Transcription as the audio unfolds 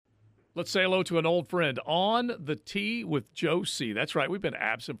Let's say hello to an old friend on the tee with Joe C. That's right. We've been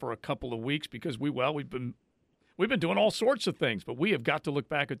absent for a couple of weeks because we've been doing all sorts of things, but we have got to look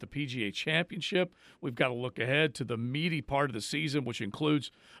back at the PGA Championship. We've got to look ahead to the meaty part of the season, which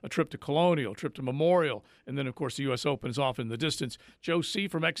includes a trip to Colonial, a trip to Memorial, and then, of course, the U.S. Open is off in the distance. Joe C.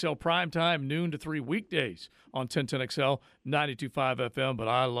 from XL Primetime, noon to 3 weekdays on 1010XL, 92.5 FM. But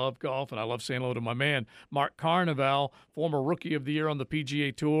I love golf, and I love saying hello to my man, Mark Carnival, former Rookie of the Year on the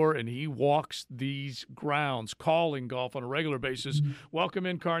PGA Tour, and he walks these grounds calling golf on a regular basis. Welcome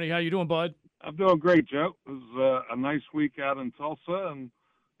in, Carney. How you doing, bud? I'm doing great, Joe. It was a nice week out in Tulsa, and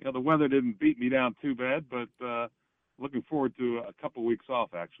the weather didn't beat me down too bad, but looking forward to a couple weeks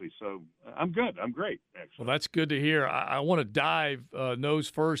off, actually. So I'm good. I'm great, actually. Well, that's good to hear. I want to dive nose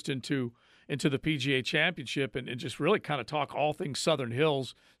first into the PGA Championship and just really kind of talk all things Southern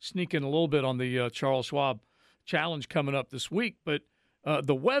Hills, sneak in a little bit on the Charles Schwab Challenge coming up this week. But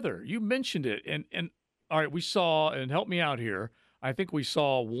the weather, you mentioned it, and all right, we saw, and help me out here, I think we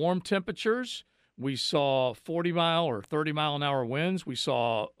saw warm temperatures. We saw 40-mile or 30-mile-an-hour winds. We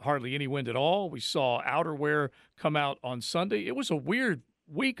saw hardly any wind at all. We saw outerwear come out on Sunday. It was a weird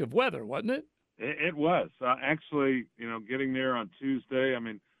week of weather, wasn't it? It was. Actually, getting there on Tuesday, I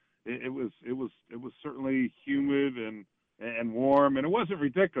mean, it was certainly humid and warm, and it wasn't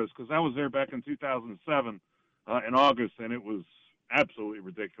ridiculous because I was there back in 2007 in August, and it was absolutely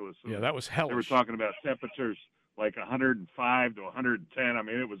ridiculous. Yeah, that was hellish. They were talking about temperatures like 105 to 110. I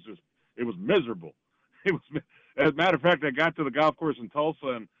mean, it was miserable. It was, as a matter of fact, I got to the golf course in Tulsa,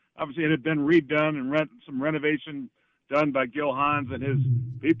 and obviously it had been redone and some renovation done by Gil Hans and his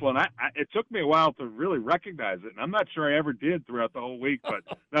people. And it took me a while to really recognize it, and I'm not sure I ever did throughout the whole week. But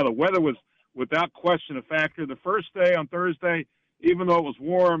now the weather was without question a factor. The first day on Thursday, even though it was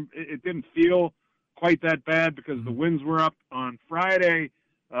warm, it didn't feel quite that bad because the winds were up. On Friday,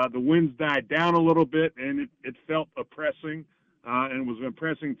 the winds died down a little bit, and it felt oppressing, and was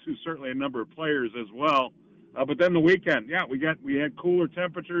oppressing to certainly a number of players as well. But then the weekend, yeah, we had cooler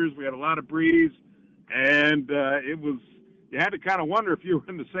temperatures, we had a lot of breeze, and you had to kind of wonder if you were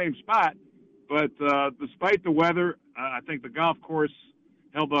in the same spot. But despite the weather, I think the golf course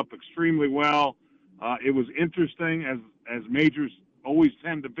held up extremely well. It was interesting, as majors always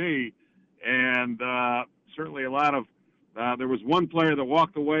tend to be, and certainly a lot of there was one player that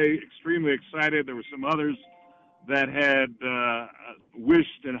walked away extremely excited. There were some others that had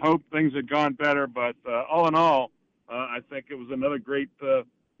wished and hoped things had gone better. But all in all, I think it was another great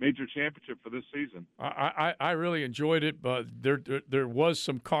major championship for this season. I really enjoyed it, but there was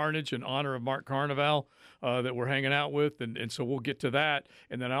some carnage in honor of Mark Carnival that we're hanging out with, and so we'll get to that.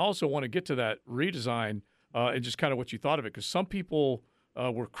 And then I also want to get to that redesign and just kind of what you thought of it, because some people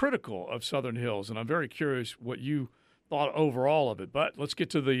were critical of Southern Hills, and I'm very curious what you thought overall of it. But let's get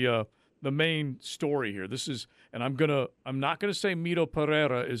to the main story here. This is, and I'm not gonna say Mito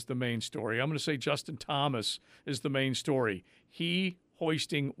Pereira is the main story. I'm gonna say Justin Thomas is the main story. He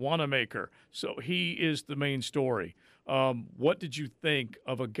hoisting Wanamaker, so he is the main story. What did you think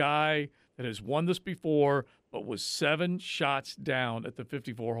of a guy that has won this before, but was 7 shots down at the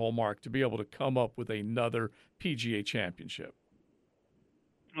 54-hole mark to be able to come up with another PGA championship?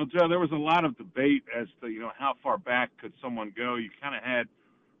 Well, Joe, there was a lot of debate as to how far back could someone go. You kind of had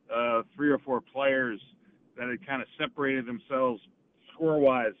 3 or 4 players that had kind of separated themselves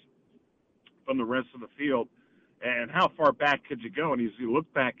score-wise from the rest of the field. And how far back could you go? And as you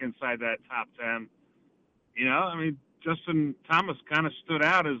look back inside that top 10, Justin Thomas kind of stood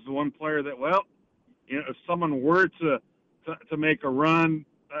out as the one player that, if someone were to make a run,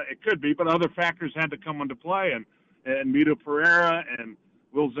 it could be, but other factors had to come into play. And Mito Pereira and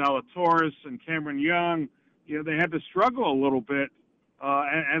Will Zalatoris and Cameron Young, they had to struggle a little bit,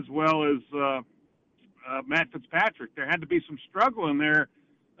 as well as Matt Fitzpatrick. There had to be some struggle in there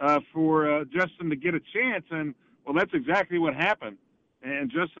for Justin to get a chance, and that's exactly what happened. And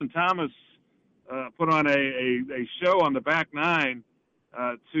Justin Thomas put on a show on the back nine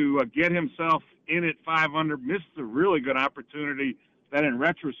to get himself in at 5 under, missed a really good opportunity that, in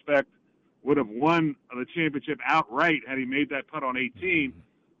retrospect, would have won the championship outright had he made that putt on 18.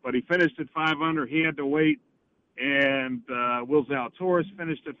 But he finished at 5 under. He had to wait, and Will Zalatoris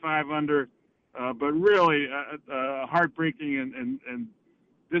finished at 5 under. But really heartbreaking and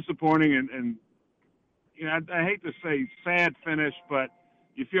disappointing, and I hate to say sad finish, but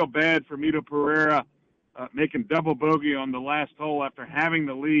you feel bad for Mito Pereira making double bogey on the last hole after having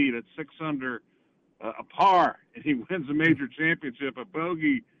the lead at 6 under, a par, and he wins a major championship. A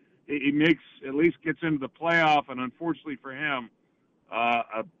bogey, he makes, at least gets into the playoff, and unfortunately for him,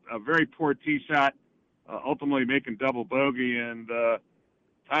 a very poor tee shot, ultimately making double bogey. And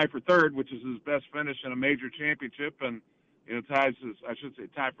tied for third, which is his best finish in a major championship, and ties his, I should say,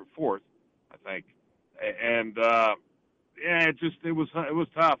 tied for fourth, I think. And yeah, it was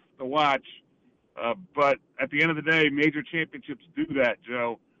tough to watch. But at the end of the day, major championships do that,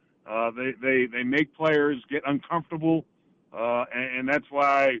 Joe. They make players get uncomfortable, and that's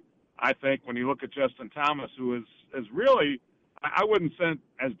why I think when you look at Justin Thomas, who is really, I wouldn't say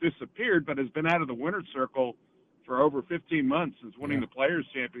has disappeared, but has been out of the winner's circle for over 15 months since winning the Players'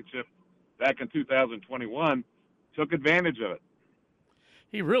 Championship back in 2021, took advantage of it.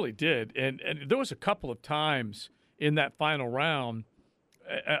 He really did, and there was a couple of times in that final round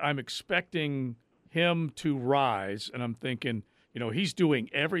I'm expecting him to rise, and I'm thinking, he's doing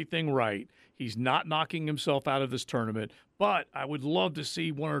everything right. He's not knocking himself out of this tournament, but I would love to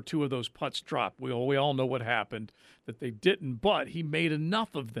see one or two of those putts drop. We all know what happened, that they didn't, but he made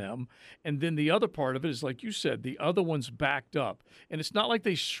enough of them. And then the other part of it is, like you said, the other ones backed up. And it's not like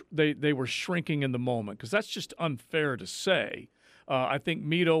they were shrinking in the moment, because that's just unfair to say. I think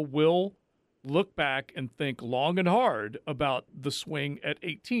Mito will look back and think long and hard about the swing at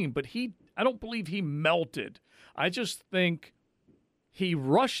 18, but I don't believe he melted. I just think he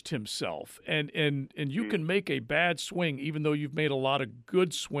rushed himself, and you can make a bad swing even though you've made a lot of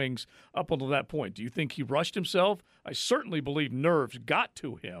good swings up until that point. Do you think he rushed himself? I certainly believe nerves got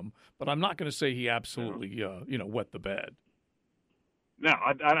to him, but I'm not going to say he absolutely wet the bed. No,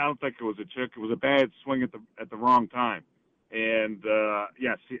 I don't think it was a chick. It was a bad swing at the wrong time. And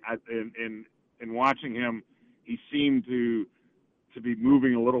yes, in watching him, he seemed to be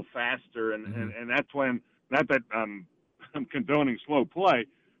moving a little faster, and that's when, not that I'm condoning slow play,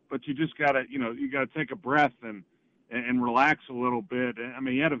 but you just gotta take a breath and relax a little bit. I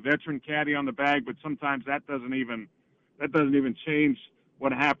mean, he had a veteran caddy on the bag, but sometimes that doesn't even change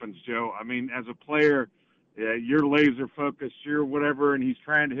what happens, Joe. I mean, as a player, you're laser focused, you're whatever, and he's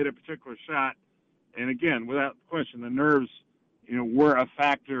trying to hit a particular shot. And again, without question, the nerves, were a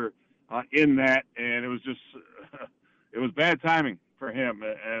factor in that, and it was just it was bad timing for him,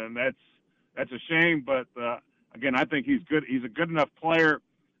 and that's a shame. But again, I think he's good. He's a good enough player.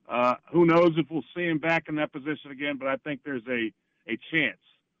 Who knows if we'll see him back in that position again? But I think there's a chance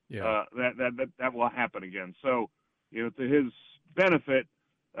that will happen again. So, to his benefit,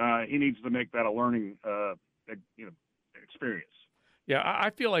 he needs to make that a learning experience. Yeah, I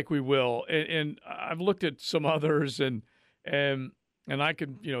feel like we will, and I've looked at some others, and I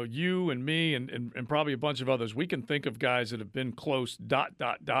can, you and me and probably a bunch of others, we can think of guys that have been close, ...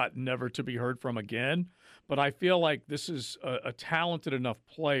 never to be heard from again. But I feel like this is a talented enough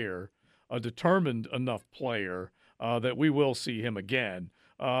player, a determined enough player that we will see him again.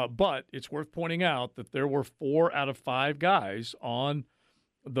 But it's worth pointing out that there were 4 out of 5 guys on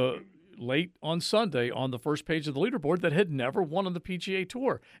the late on Sunday on the first page of the leaderboard that had never won on the PGA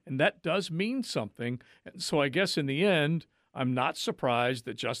Tour. And that does mean something. And so I guess in the end, I'm not surprised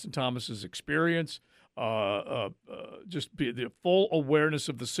that Justin Thomas's experience, just the full awareness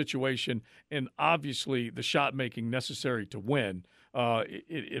of the situation, and obviously the shot making necessary to win,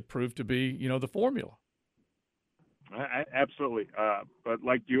 it proved to be, the formula. Absolutely. But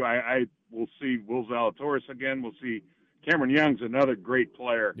like you, I will see Will Zalatoris again. We'll see Cameron Young's another great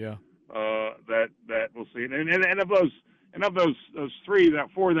player. Yeah. That we'll see. And of those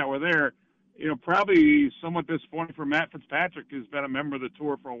 4 that were there, probably somewhat disappointing for Matt Fitzpatrick, who's been a member of the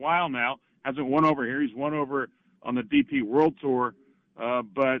tour for a while now. Hasn't won over here. He's won over on the DP World Tour.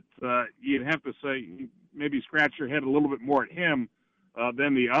 But you'd have to say maybe scratch your head a little bit more at him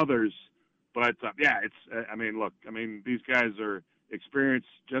than the others. But, these guys are experienced.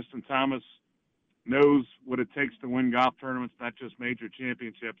 Justin Thomas knows what it takes to win golf tournaments, not just major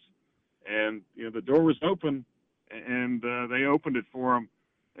championships. And, the door was open, and they opened it for him,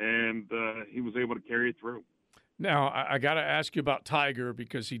 and he was able to carry it through. Now, I got to ask you about Tiger,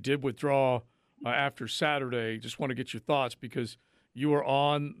 because he did withdraw after Saturday. Just want to get your thoughts, because you were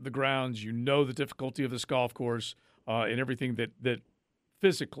on the grounds. You know the difficulty of this golf course and everything that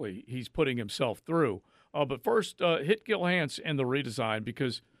physically he's putting himself through. But first, hit Gil Hanse and the redesign,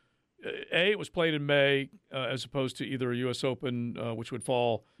 because it was played in May as opposed to either a U.S. Open, which would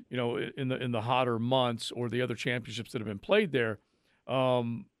fall, in the hotter months, or the other championships that have been played there.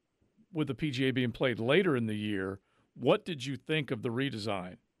 With the PGA being played later in the year, what did you think of the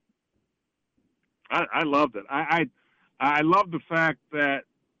redesign? I loved it. I love the fact that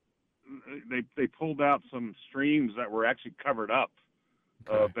they pulled out some streams that were actually covered up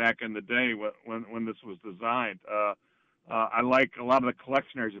back in the day when this was designed. I like a lot of the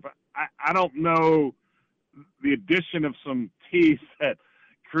collection areas, but I don't know the addition of some tees that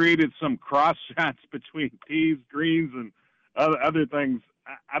created some cross shots between tees, greens, and other things.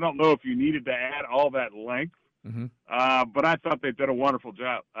 I don't know if you needed to add all that length, Mm-hmm. but I thought they did a wonderful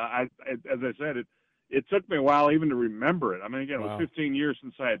job. As I said, it took me a while even to remember it. I mean, again, it was Wow. 15 years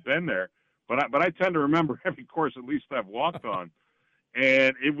since I had been there, but I tend to remember every course at least I've walked on,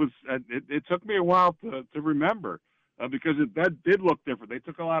 and it took me a while to remember because that did look different. They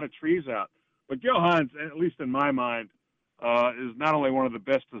took a lot of trees out, but Gil Hines, at least in my mind, is not only one of the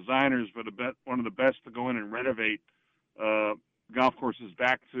best designers, but one of the best to go in and renovate golf courses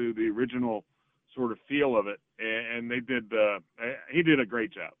back to the original sort of feel of it. And they did. He did a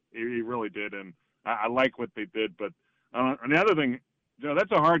great job. He really did, and I like what they did. But and the other thing,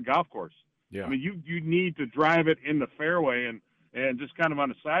 that's a hard golf course. Yeah. I mean, you need to drive it in the fairway, and just kind of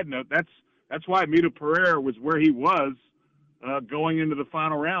on a side note, that's why Mito Pereira was where he was going into the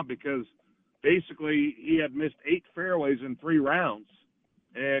final round, because basically he had missed 8 fairways in 3 rounds,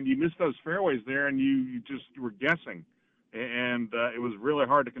 and you missed those fairways there, and you were guessing, and it was really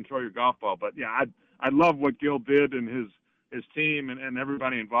hard to control your golf ball. But yeah, I love what Gil did and his team and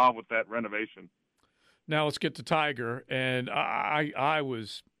everybody involved with that renovation. Now let's get to Tiger, and I'm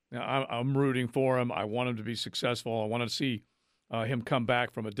rooting for him. I want him to be successful. I want to see him come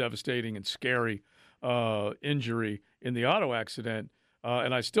back from a devastating and scary injury in the auto accident.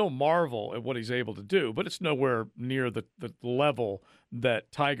 And I still marvel at what he's able to do, but it's nowhere near the level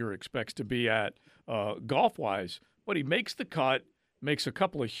that Tiger expects to be at golf-wise. But he makes the cut, makes a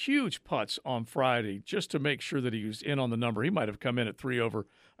couple of huge putts on Friday just to make sure that he was in on the number. He might have come in at 3 over.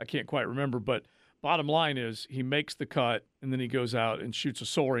 I can't quite remember, but bottom line is he makes the cut, and then he goes out and shoots a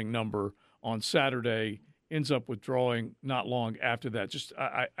soaring number on Saturday, ends up withdrawing not long after that. Just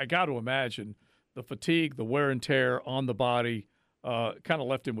I got to imagine the fatigue, the wear and tear on the body kind of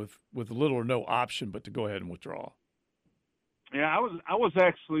left him with little or no option but to go ahead and withdraw. Yeah, I was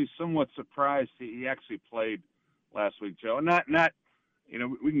actually somewhat surprised he actually played last week, Joe. Not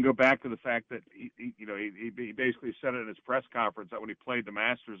we can go back to the fact that he basically said it in his press conference that when he played the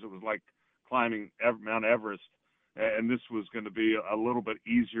Masters, it was like climbing Mount Everest, and this was going to be a little bit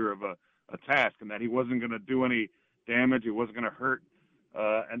easier of a task, and that he wasn't going to do any damage. He wasn't going to hurt,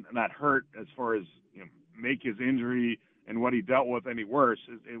 and not hurt as far as make his injury and what he dealt with any worse.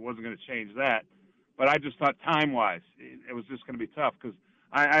 It wasn't going to change that. But I just thought time-wise, it was just going to be tough, because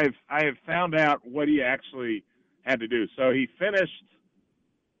I have found out what he actually had to do. So he finished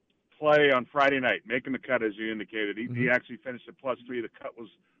play on Friday night, making the cut, as you indicated. He actually finished at +3. The cut was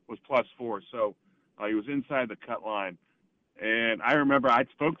 +4. So he was inside the cut line. And I remember I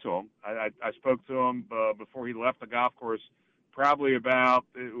spoke to him. I spoke to him before he left the golf course, probably about,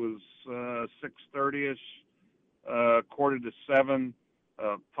 it was 6:30-ish, 6:45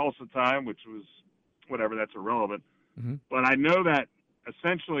 Tulsa time, which was whatever, that's irrelevant. Mm-hmm. But I know that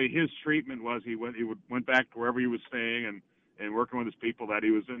essentially his treatment was he went back to wherever he was staying and working with his people, that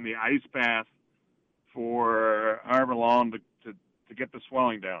he was in the ice bath for however long to get the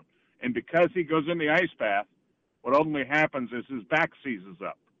swelling down. And because he goes in the ice bath, what ultimately happens is his back seizes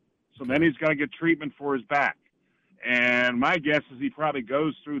up. So then he's got to get treatment for his back. And my guess is he probably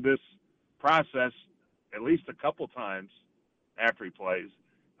goes through this process at least a couple times after he plays.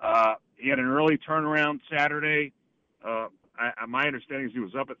 He had an early turnaround Saturday. My understanding is he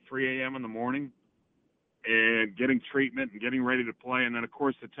was up at 3 a.m. in the morning and getting treatment and getting ready to play. And then, of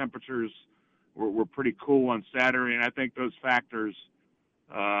course, the temperatures were pretty cool on Saturday. And I think those factors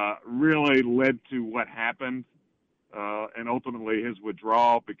really led to what happened, and ultimately his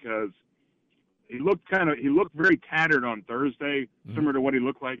withdrawal, because he looked very tattered on Thursday, similar to what he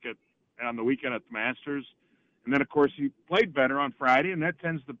looked like on the weekend at the Masters. And then, of course, he played better on Friday, and that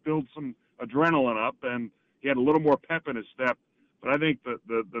tends to build some adrenaline up, and he had a little more pep in his step. But I think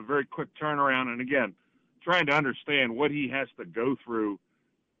the very quick turnaround, and again, trying to understand what he has to go through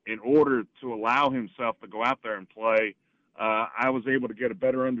in order to allow himself to go out there and play, I was able to get a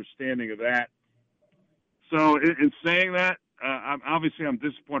better understanding of that. So in saying that, I'm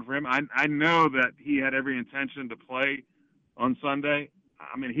disappointed for him. I know that he had every intention to play on Sunday.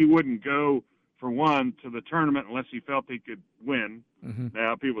 I mean, he wouldn't go, for one, to the tournament unless he felt he could win. Mm-hmm.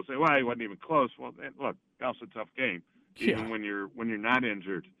 Now, people say, well, he wasn't even close. Well, look, golf's a tough game, even when you're not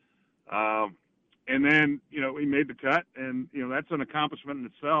injured. And then, he made the cut, and, that's an accomplishment in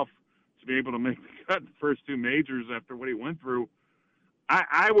itself to be able to make the cut in the first 2 majors after what he went through.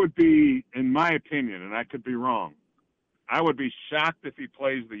 I would be, in my opinion, and I could be wrong, I would be shocked if he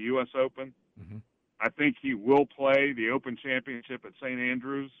plays the U.S. Open. Mm-hmm. I think he will play the Open Championship at St.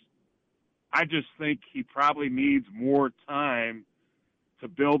 Andrews. I just think he probably needs more time to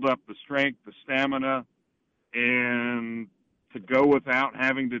build up the strength, the stamina, and to go without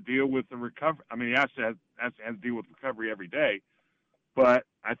having to deal with the recovery. I mean, he has to deal with recovery every day, But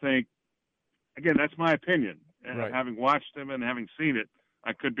I think, again, that's my opinion. And Right. having watched him and having seen it,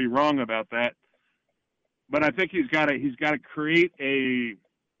 I could be wrong about that. But I think he's got to create a,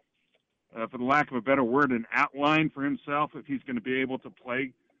 for the lack of a better word, an outline for himself if he's going to be able to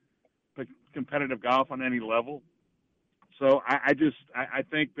play competitive golf on any level. So I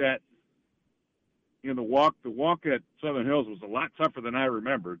think that, you know, the walk at Southern Hills was a lot tougher than I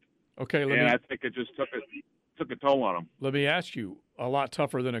remembered, Okay, and I think it just took a toll on him. let me ask you, a lot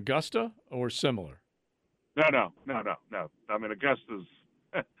tougher than Augusta or similar? No. I mean, Augusta's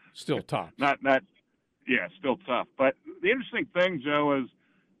Still tops. not yeah, still tough. But the interesting thing, Joe, is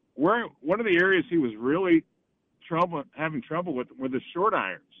one of the areas he was really having trouble with were the short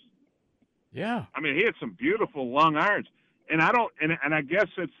irons. Yeah. I mean, he had some beautiful long irons, and I guess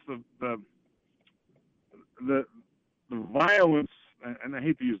it's the violence, and I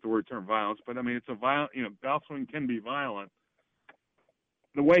hate to use the term violence, but I mean it's a violent. You know, golf swing can be violent.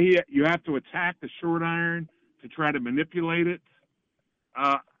 The way you have to attack the short iron to try to manipulate it.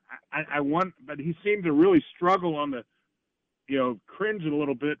 I want, but he seemed to really struggle on the, you know, cringe a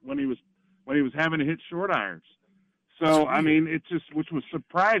little bit when he was having to hit short irons. So I mean, it just, which was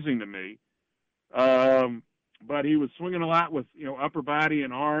surprising to me. But he was swinging a lot with, you know, upper body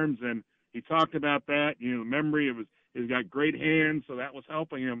and arms, and he talked about that. You know, the memory of he's got great hands, so that was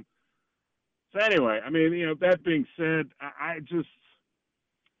helping him. So anyway, I mean, you know, that being said,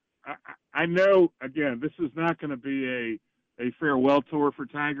 I know, again, this is not going to be a farewell tour for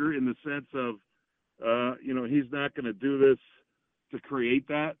Tiger in the sense of, you know, he's not going to do this to create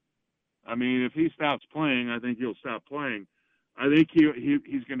that. I mean, if he stops playing, I think he'll stop playing. I think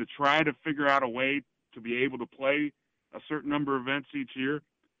he's going to try to figure out a way to be able to play a certain number of events each year.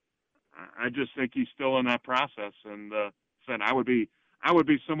 I just think he's still in that process, and said I would be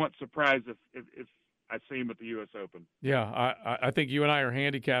somewhat surprised if I see him at the U.S. Open. Yeah, I think you and I are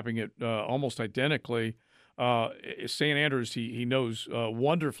handicapping it almost identically. St. Andrews, he knows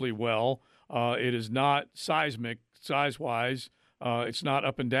wonderfully well. It is not seismic size-wise. It's not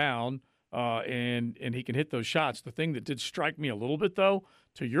up and down, and he can hit those shots. The thing that did strike me a little bit, though,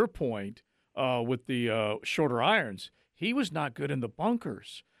 to your point, with the shorter irons, he was not good in the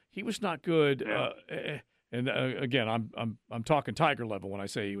bunkers. He was not good. Yeah. And again, I'm talking Tiger level when I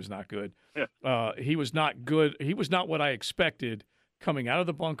say he was not good. Yeah. He was not good. He was not what I expected coming out of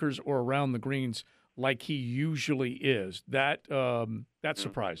the bunkers or around the greens like he usually is. That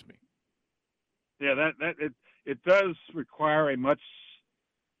surprised me. Yeah, it does require a much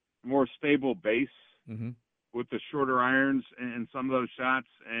more stable base with the shorter irons and some of those shots.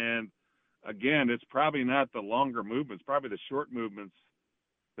 And again, it's probably not the longer movements, probably the short movements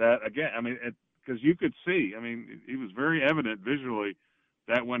that, again, I mean, because you could see, I mean, it was very evident visually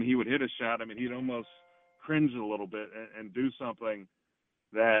that when he would hit a shot, I mean, he'd almost cringe a little bit and do something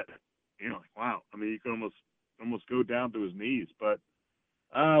that, you know, like, wow. I mean, you could almost go down to his knees. But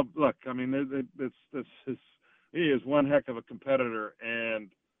look, I mean, he is one heck of a competitor, and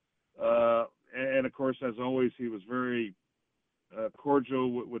of course, as always, he was very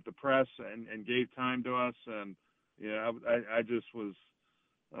cordial with the press and gave time to us, and you know, I just was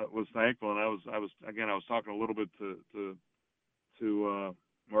thankful, and I was talking a little bit to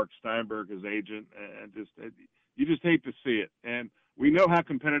Mark Steinberg, his agent, and you just hate to see it. And we know how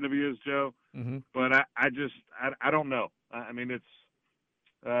competitive he is, Joe, but I don't know. I mean,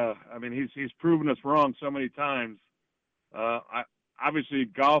 he's proven us wrong so many times. Obviously,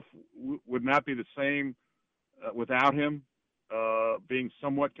 golf would not be the same without him being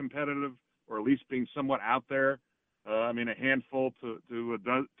somewhat competitive, or at least being somewhat out there. I mean, a handful to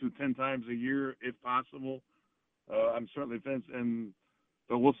 10 times a year, if possible. I'm certainly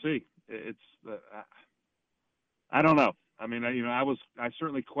but we'll see. I don't know. I mean, I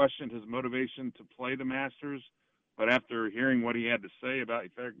certainly questioned his motivation to play the Masters, but after hearing what he had to say about,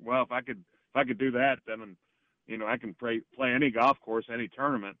 if I could do that, then, you know, I can play any golf course, any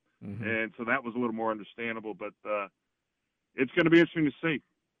tournament. And so that was a little more understandable, but it's going to be interesting to see,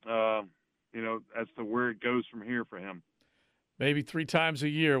 you know, as to where it goes from here for him. Maybe 3 times a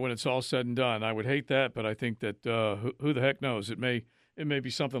year when it's all said and done. I would hate that, but I think that who the heck knows? It may be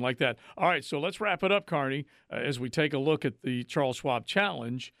something like that. All right, so let's wrap it up, Carney, as we take a look at the Charles Schwab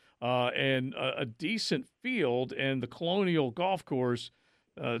Challenge and a decent field and the Colonial Golf Course,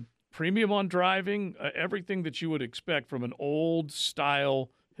 premium on driving, everything that you would expect from an old-style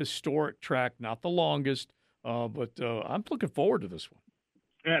historic track, not the longest, but I'm looking forward to this one.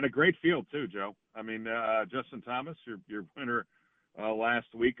 Yeah, and a great field too, Joe. I mean, Justin Thomas, your winner last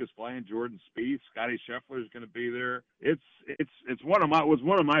week, is playing. Jordan Spieth, Scotty Scheffler is going to be there. It was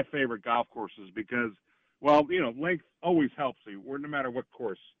one of my favorite golf courses because Well, length always helps you, or no matter what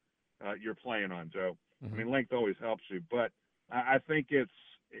course you're playing on, Joe. I Mm-hmm. mean, length always helps you, but I think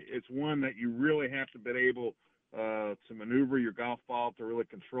it's one that you really have to be able to maneuver your golf ball, to really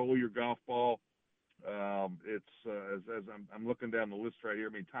control your golf ball. It's as I'm looking down the list right here.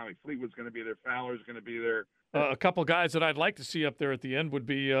 I mean, Tommy Fleetwood's going to be there. Fowler's going to be there. A couple guys that I'd like to see up there at the end would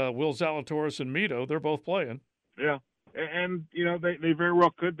be Will Zalatoris and Mito. They're both playing. Yeah, and they very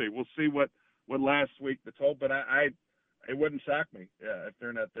well could be. We'll see what last week the told, but I it wouldn't shock me if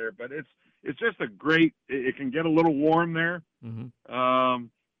they're not there. But it's just a great. It can get a little warm there. Mm-hmm.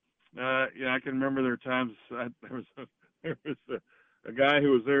 Yeah, I can remember there were times there was a guy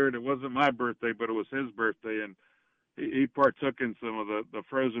who was there, and it wasn't my birthday, but it was his birthday, and he partook in some of the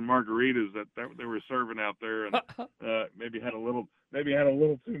frozen margaritas that they were serving out there, and maybe had a little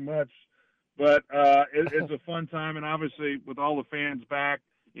too much. But it's a fun time, and obviously with all the fans back,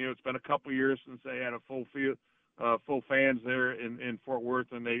 it's been a couple years since they had a full fans there in Fort Worth,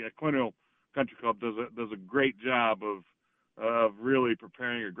 and Quinn Country Club does a great job of really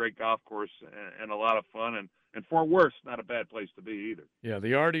preparing a great golf course and a lot of fun, and Fort Worth's not a bad place to be either. Yeah,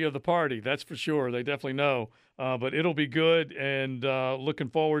 the arty of the party, that's for sure. They definitely know. But it'll be good, and looking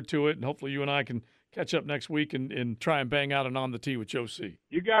forward to it, and hopefully you and I can catch up next week and try and bang out an On the Tee with Joe C.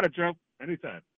 You got it, Joe. Anytime.